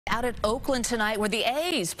Out at Oakland tonight, where the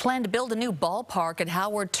A's plan to build a new ballpark at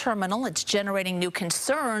Howard Terminal. It's generating new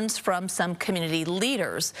concerns from some community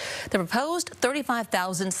leaders. The proposed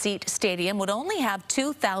 35,000-seat stadium would only have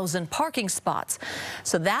 2,000 parking spots.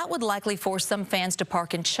 So that would likely force some fans to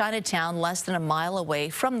park in Chinatown, less than a mile away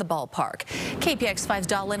from the ballpark. KPX 5's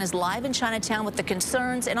Da Lin is live in Chinatown with the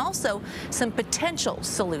concerns and also some potential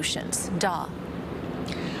solutions. Da.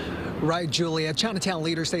 Right, Julia. Chinatown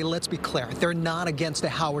leaders say, let's be clear, they're not against the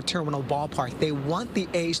Howard Terminal ballpark. They want the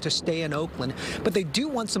A's to stay in Oakland, but they do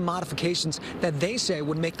want some modifications that they say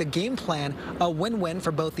would make the game plan a win-win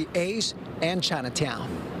for both the A's and Chinatown.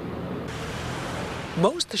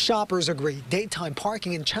 Most shoppers agree daytime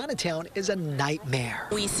parking in Chinatown is a nightmare.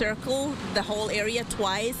 We circle the whole area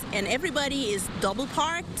twice, and everybody is double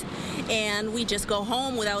parked, and we just go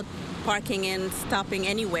home without parking and stopping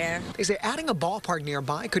anywhere. They say adding a ballpark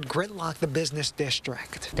nearby could gridlock the business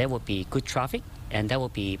district. There will be good traffic and there will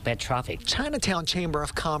be bad traffic. Chinatown Chamber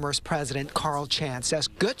of Commerce President Carl Chan says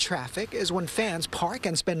good traffic is when fans park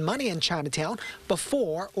and spend money in Chinatown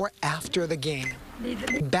before or after the game.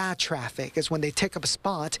 Bad traffic is when they take up a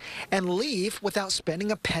spot and leave without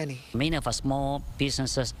spending a penny. Many of our small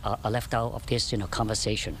businesses are left out of this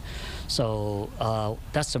conversation. So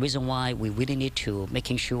that's the reason why we really need to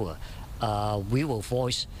making sure we will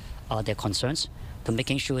voice their concerns, to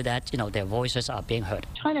making sure that their voices are being heard.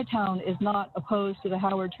 Chinatown is not opposed to the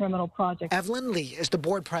Howard Terminal project. Evelyn Lee is the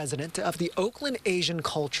board president of the Oakland Asian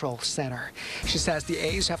Cultural Center. She says the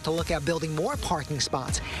A's have to look at building more parking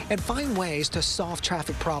spots and find ways to solve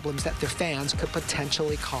traffic problems that their fans could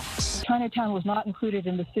potentially cause. Chinatown was not included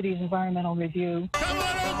in the city's environmental review.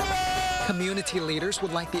 Community leaders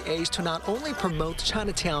would like the A's to not only promote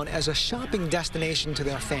Chinatown as a shopping destination to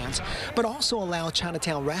their fans, but also allow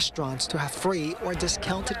Chinatown restaurants to have free or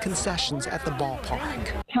discounted concessions at the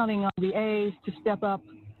ballpark. Counting on the A's to step up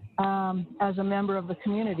as a member of the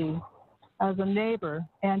community, as a neighbor,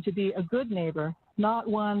 and to be a good neighbor, not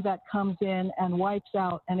one that comes in and wipes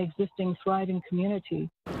out an existing thriving community.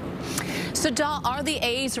 So, Da, are the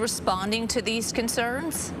A's responding to these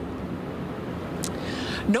concerns?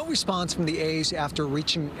 No response from the A's after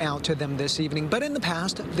reaching out to them this evening, but in the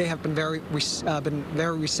past they have been very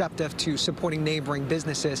receptive to supporting neighboring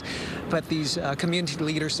businesses. But these community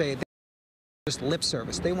leaders say just lip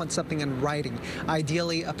service. They want something in writing,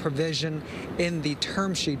 ideally a provision in the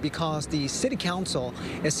term sheet, because the City Council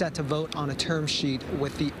is set to vote on a term sheet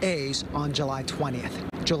with the A's on July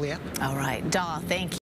 20th. Juliet? All right, Da, thank you.